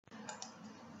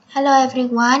Hello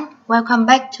everyone, welcome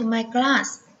back to my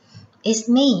class. It's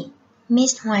me,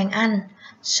 Miss Hoàng Anh.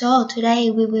 So today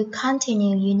we will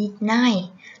continue Unit 9,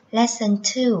 Lesson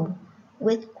 2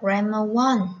 with Grammar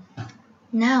 1.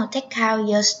 Now take out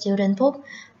your student book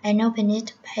and open it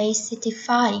to page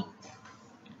 65.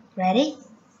 Ready?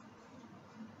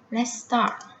 Let's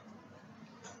start.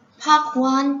 Part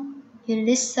 1, you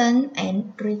listen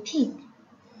and repeat.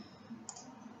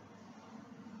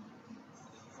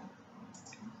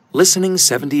 Listening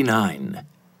 79.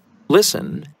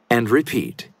 Listen and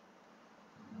repeat.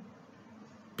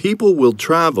 People will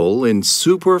travel in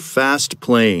super fast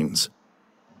planes.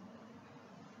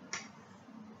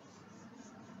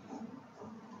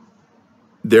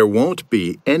 There won't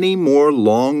be any more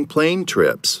long plane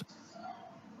trips.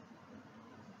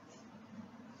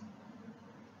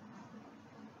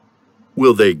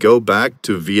 Will they go back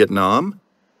to Vietnam?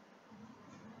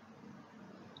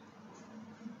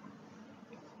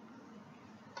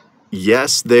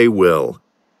 Yes, they will.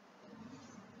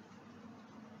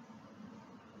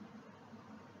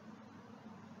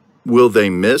 Will they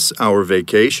miss our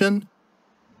vacation?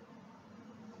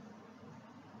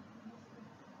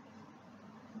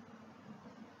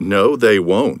 No, they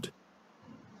won't.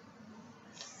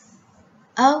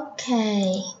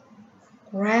 Okay,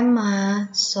 grammar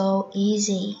so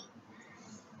easy.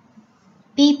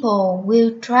 People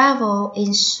will travel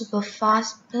in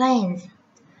super-fast planes.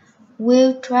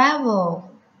 Will travel.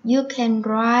 You can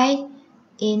write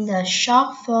in the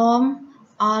short form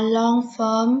or long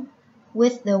form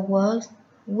with the word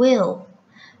will.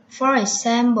 For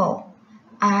example,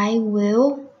 I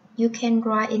will. You can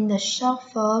write in the short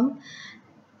form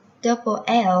double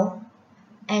L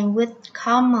and with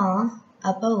comma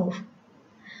above.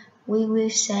 We will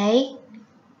say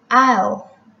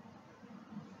I'll.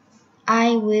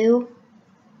 I will.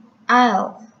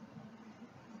 I'll.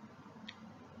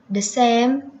 The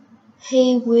same,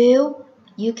 he will,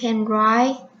 you can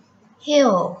write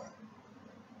he'll.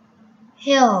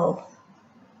 He'll.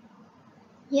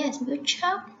 Yes, good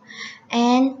job.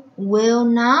 And will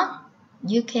not,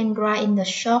 you can write in the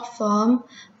short form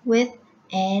with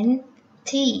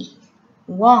NT.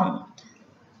 Won't.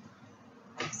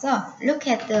 So, look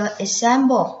at the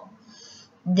example.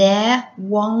 There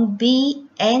won't be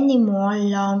any more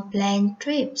long plane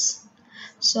trips.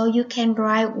 So you can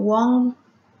write won't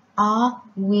or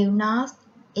will not,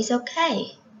 it's okay.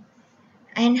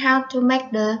 And how to make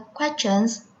the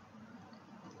questions?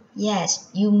 Yes,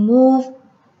 you move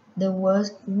the word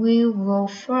will go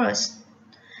first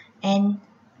and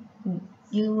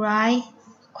you write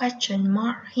question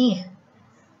mark here.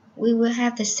 We will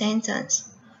have the sentence.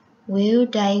 Will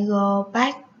they go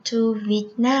back to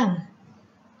Vietnam?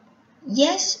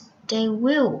 Yes, they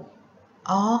will.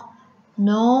 Or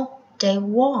no, they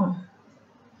won't.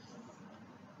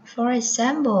 For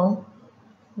example,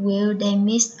 will they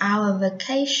miss our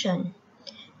vacation?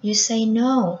 You say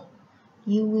no.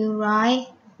 You will write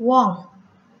won't.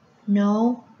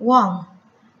 No, won't.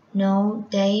 No,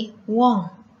 they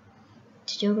won't.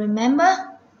 Did you remember?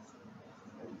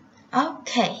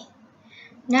 Okay.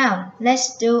 Now,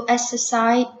 let's do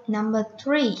exercise number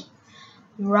 3.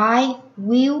 Write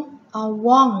will or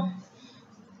won't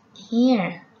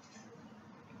here.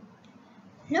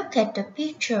 Look at the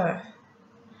picture.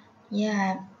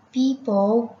 Yeah,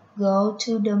 people go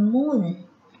to the moon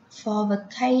for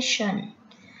vacation.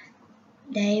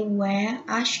 They wear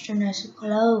astronaut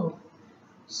clothes.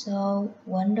 So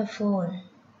wonderful.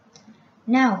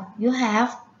 Now you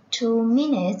have 2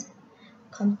 minutes.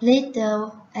 Complete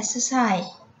the exercise.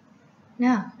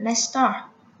 Now let's start.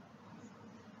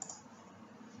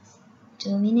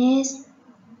 2 minutes.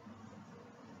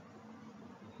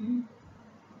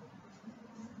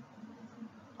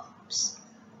 Oops.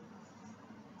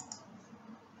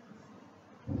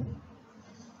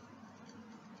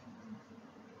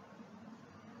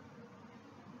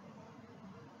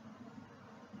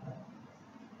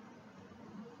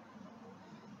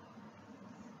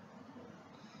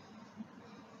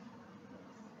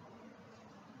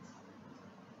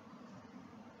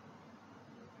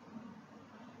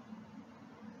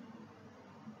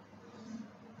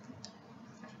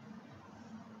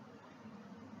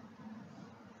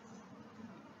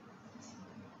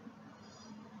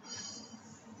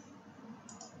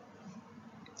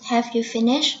 Have you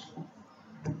finished?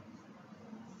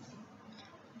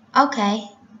 Okay,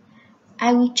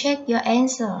 I will check your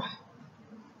answer.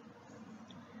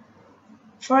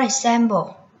 For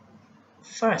example,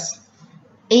 first,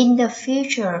 in the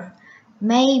future,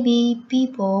 maybe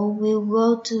people will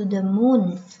go to the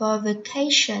moon for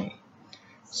vacation.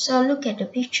 So look at the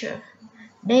picture.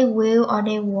 They will or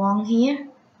they won't here.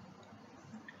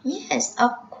 Yes,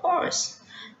 of course.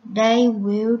 They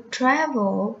will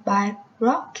travel by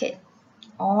rocket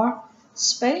or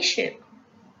spaceship.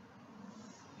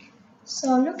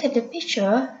 So look at the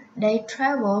picture. They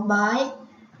travel by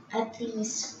a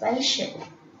spaceship.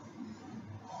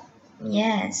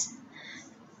 Yes.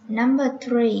 Number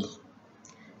 3.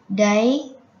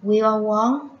 They will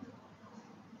won't.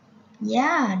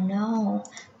 Yeah, no.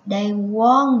 They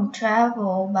won't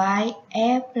travel by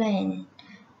airplane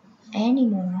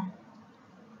anymore.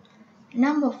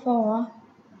 Number 4.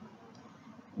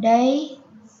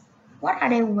 What are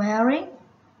they wearing?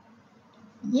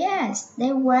 Yes,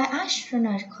 they wear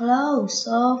astronaut clothes.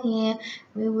 So here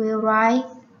we will write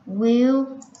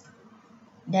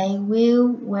they will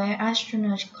wear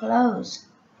astronaut clothes.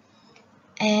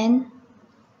 And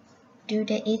do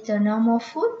they eat the normal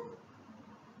food?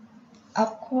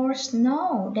 Of course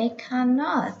no, they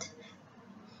cannot.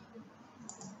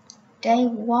 They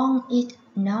won't eat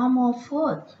normal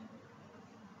food.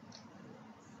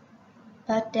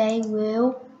 But they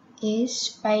will eat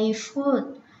space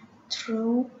food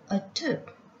through a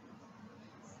tube.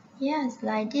 Yes,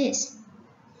 like this.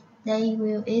 They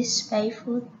will eat space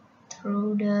food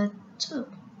through the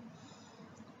tube.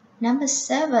 Number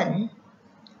 7.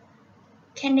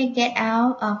 Can they get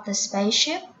out of the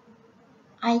spaceship?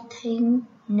 I think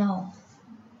no.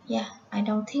 Yeah, I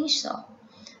don't think so.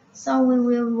 So we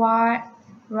will write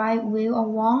will or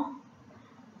won't?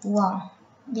 Won't.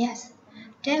 Yes,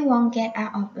 they won't get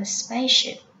out of the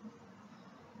spaceship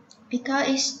because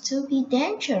it's too be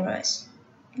dangerous.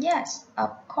 Yes,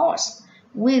 of course,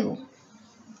 will.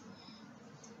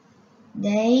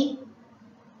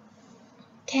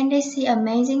 Can they see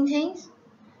amazing things?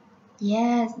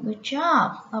 Yes, good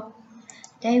job.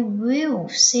 They will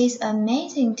see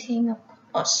amazing things, of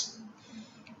course.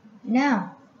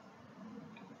 Now,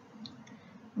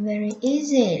 very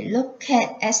easy. Look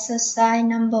at exercise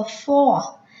number 4.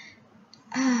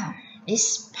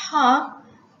 This part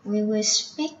we will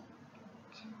speak,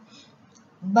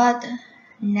 but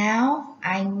now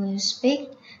I will speak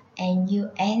and you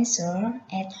answer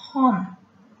at home.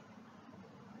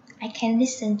 I can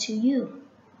listen to you.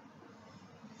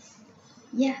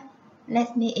 Yeah,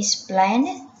 let me explain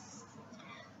it.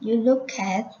 You look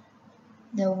at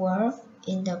the word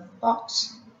in the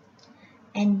box,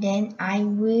 and then I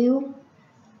will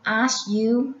ask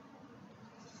you,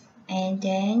 and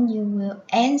then you will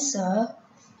answer.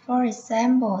 For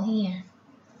example, here,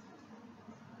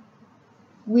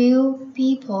 will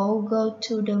people go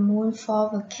to the moon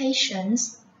for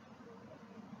vacations?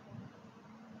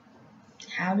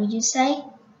 How do you say?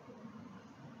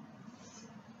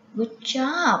 Good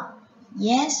job.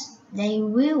 Yes, they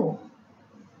will.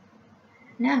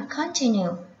 Now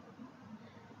continue.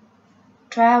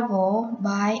 Travel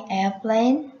by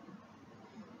airplane.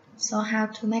 So how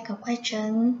to make a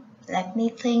question? Let me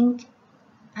think.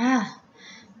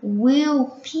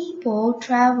 Will people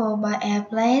travel by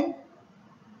airplane?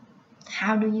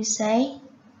 How do you say?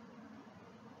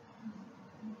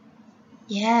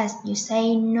 Yes, you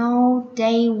say no,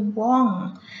 they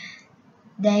won't.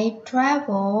 They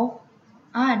travel.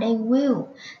 They will.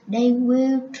 They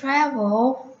will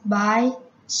travel by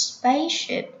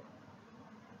spaceship.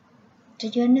 Do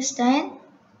you understand?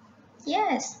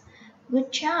 Yes,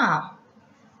 good job.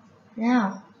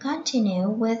 Now, continue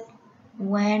with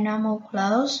wear normal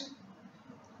clothes.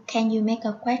 Can you make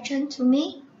a question to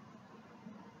me?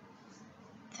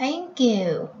 Thank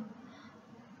you.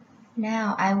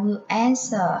 Now I will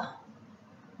answer.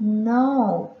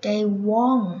 No, they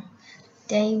won't.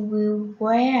 They will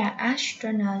wear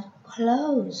astronaut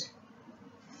clothes.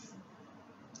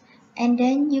 And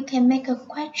then you can make a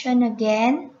question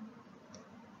again.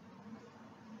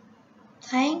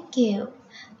 Thank you.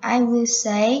 I will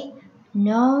say,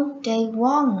 no, they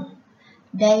won't.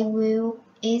 They will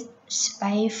eat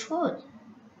space food.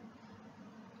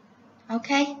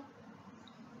 Okay?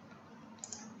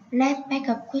 Let's make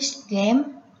a quiz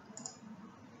game.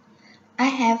 I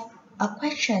have a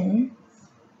question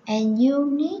and you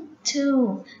need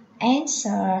to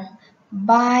answer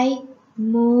by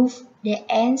move the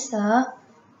answer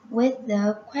with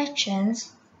the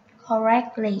questions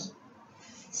correctly.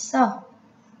 So,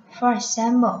 for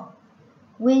example,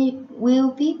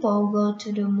 will people go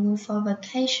to the moon for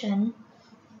vacation?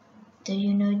 Do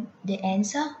you know the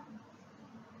answer?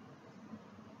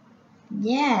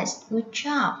 Yes, good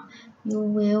job. You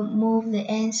will move the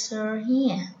answer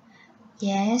here.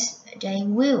 Yes, they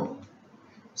will.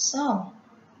 So,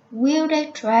 will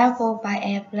they travel by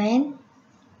airplane?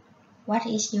 What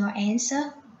is your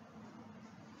answer?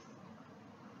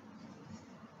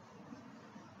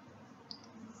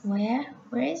 Where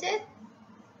is it?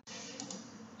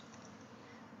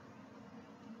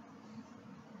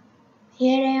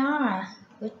 car.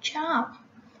 Good job.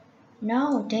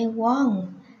 No, they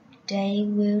won't. They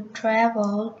will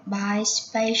travel by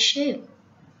spaceship.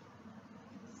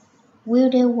 Will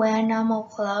they wear normal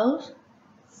clothes?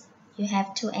 You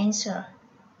have to answer.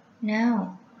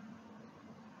 No.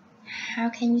 How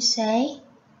can you say?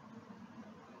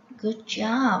 Good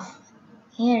job.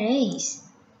 Here it is.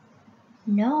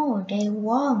 No, they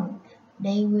won't.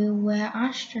 They will wear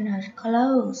astronaut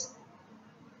clothes.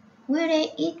 Will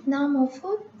they eat normal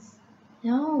food?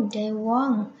 No, they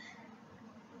won't.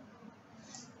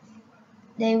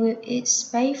 They will eat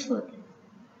space food.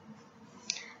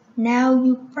 Now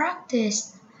you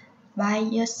practice by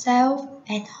yourself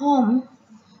at home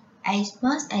as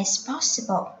much as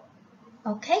possible.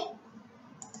 Okay?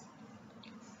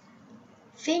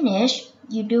 Finish,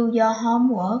 you do your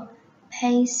homework,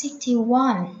 page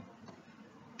 61.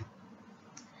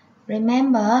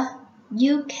 Remember,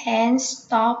 you can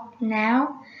stop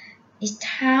now. It's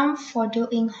time for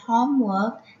doing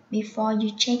homework before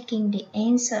you checking the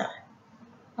answer.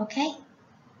 Okay?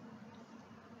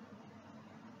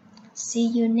 See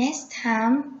you next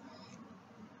time.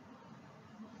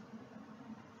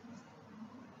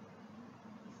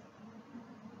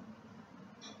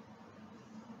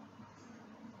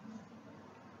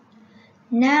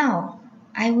 Now,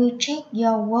 I will check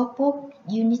your workbook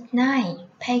Unit 9,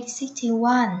 page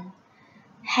 61.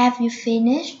 Have you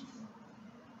finished?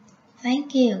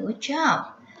 Thank you, good job.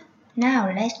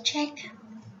 Now let's check.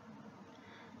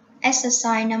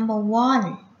 Exercise number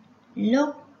 1.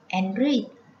 Look and read.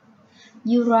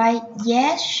 You write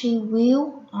yes she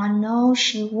will or no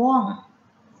she won't.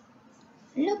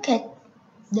 Look at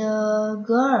the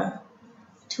girl.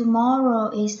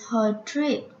 Tomorrow is her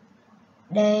trip.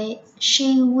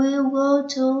 She will go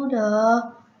to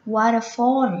the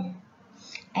waterfall,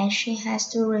 and she has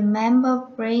to remember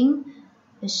bring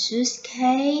a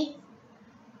suitcase,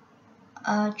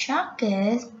 a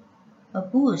jacket, a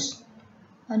boots,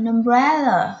 an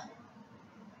umbrella,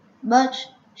 but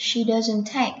she doesn't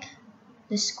take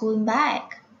the school bag,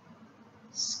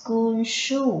 school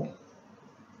shoe,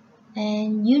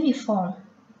 and uniform.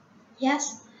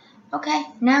 Yes? Okay,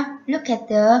 now look at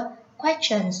the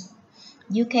questions.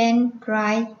 You can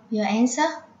write your answer.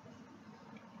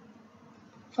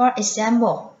 For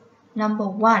example, number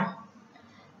 1.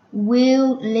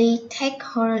 Will Lee take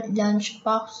her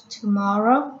lunchbox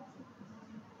tomorrow?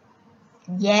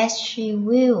 Yes, she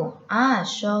will.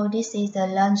 So this is the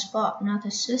lunchbox, not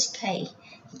a suitcase.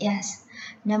 Yes.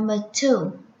 Number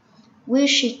 2. Will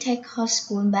she take her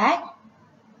school bag?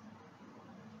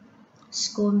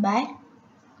 School bag?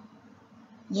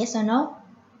 Yes or no?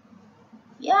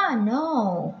 Yeah,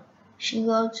 no. She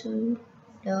go to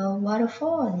the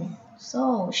waterfall,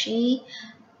 so she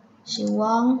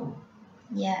won't.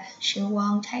 Yeah, she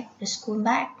won't take the school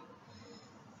bag.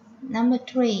 Number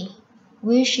 3.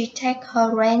 Will she take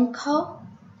her raincoat?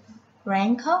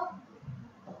 Raincoat?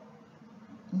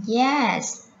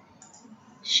 Yes,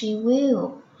 she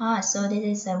will. So this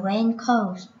is a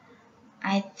raincoat.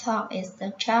 I thought it's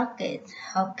the jacket.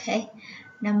 Okay.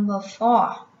 Number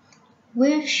 4.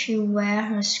 Will she wear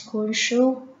her school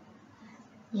shoe?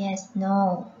 Yes,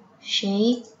 no,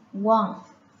 she won't.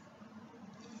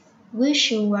 Will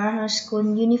she wear her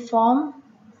school uniform?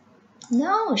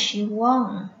 No, she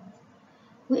won't.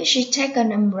 Will she take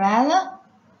an umbrella?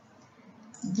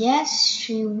 Yes,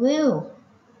 she will.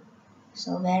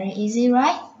 So very easy,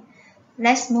 right?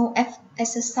 Let's move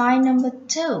exercise number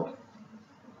 2.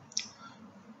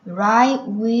 Write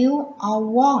will or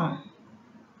won't.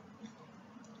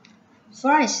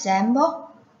 For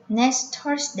example, next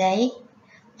Thursday,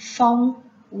 Phong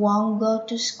won't go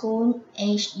to school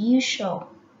as usual.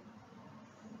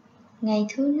 Ngày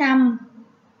thứ 5,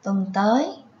 tuần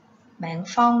tới, bạn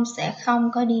Phong sẽ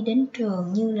không có đi đến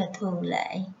trường như là thường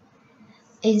lệ.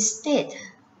 Instead,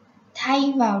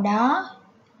 thay vào đó,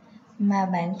 mà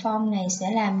bạn Phong này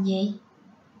sẽ làm gì?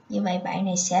 Như vậy bạn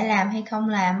này sẽ làm hay không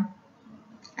làm?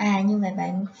 Như vậy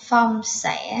bạn Phong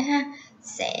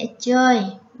sẽ chơi,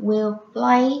 will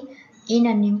play in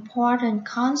an important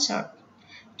concert,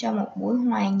 trong một buổi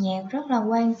hòa nhạc rất là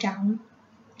quan trọng.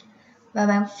 Và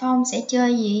bạn Phong sẽ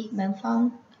chơi gì? Bạn Phong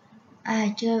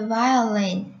chơi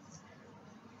violin.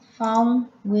 Phong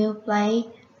will play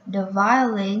the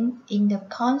violin in the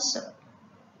concert.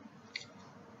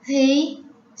 He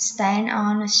stand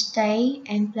on a stage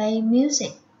and play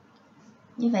music.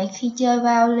 Như vậy khi chơi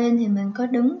violin thì mình có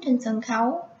đứng trên sân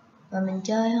khấu và mình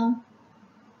chơi không?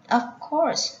 Of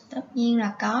course, tất nhiên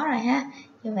là có rồi ha.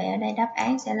 Như vậy ở đây đáp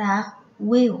án sẽ là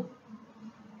will.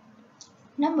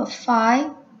 Number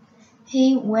 5. He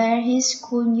wear his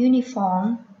school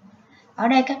uniform. Ở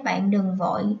đây các bạn đừng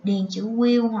vội điền chữ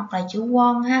will hoặc là chữ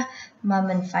won't ha, mà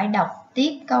mình phải đọc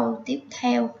tiếp câu tiếp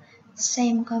theo,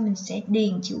 xem coi mình sẽ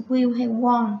điền chữ will hay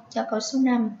won't cho câu số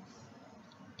 5.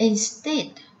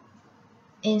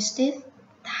 Instead,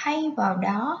 thay vào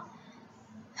đó,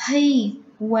 he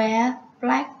wear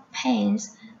black pants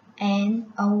and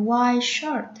a white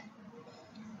shirt.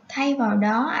 Thay vào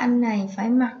đó, anh này phải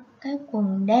mặc cái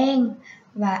quần đen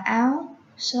và áo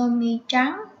sơ mi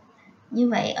trắng. Như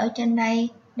vậy ở trên đây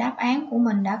đáp án của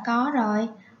mình đã có rồi,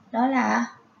 đó là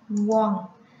won't.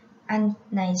 Anh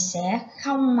này sẽ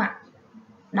không mặc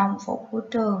đồng phục của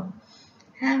trường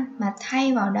ha, mà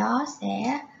thay vào đó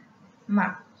sẽ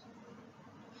mặc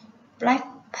black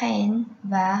pants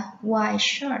và white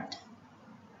shirt.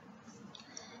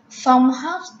 Phong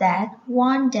hopes that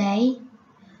one day,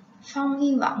 Phong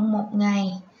hy vọng một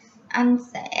ngày anh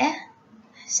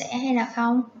sẽ hay là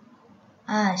không?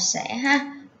 Sẽ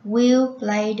ha. Will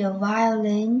play the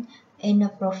violin in a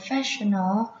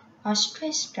professional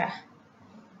orchestra.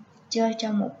 Chơi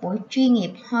trong một buổi chuyên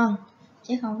nghiệp hơn,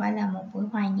 chứ không phải là một buổi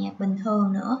hòa nhạc bình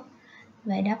thường nữa.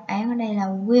 Vậy đáp án ở đây là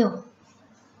will.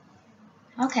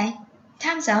 Okay,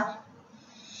 time's up.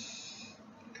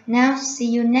 Now,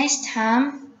 see you next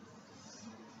time.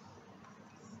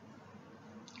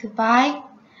 Goodbye.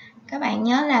 Các bạn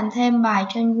nhớ làm thêm bài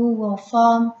trên Google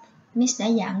Form. Miss đã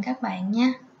dặn các bạn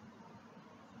nhé.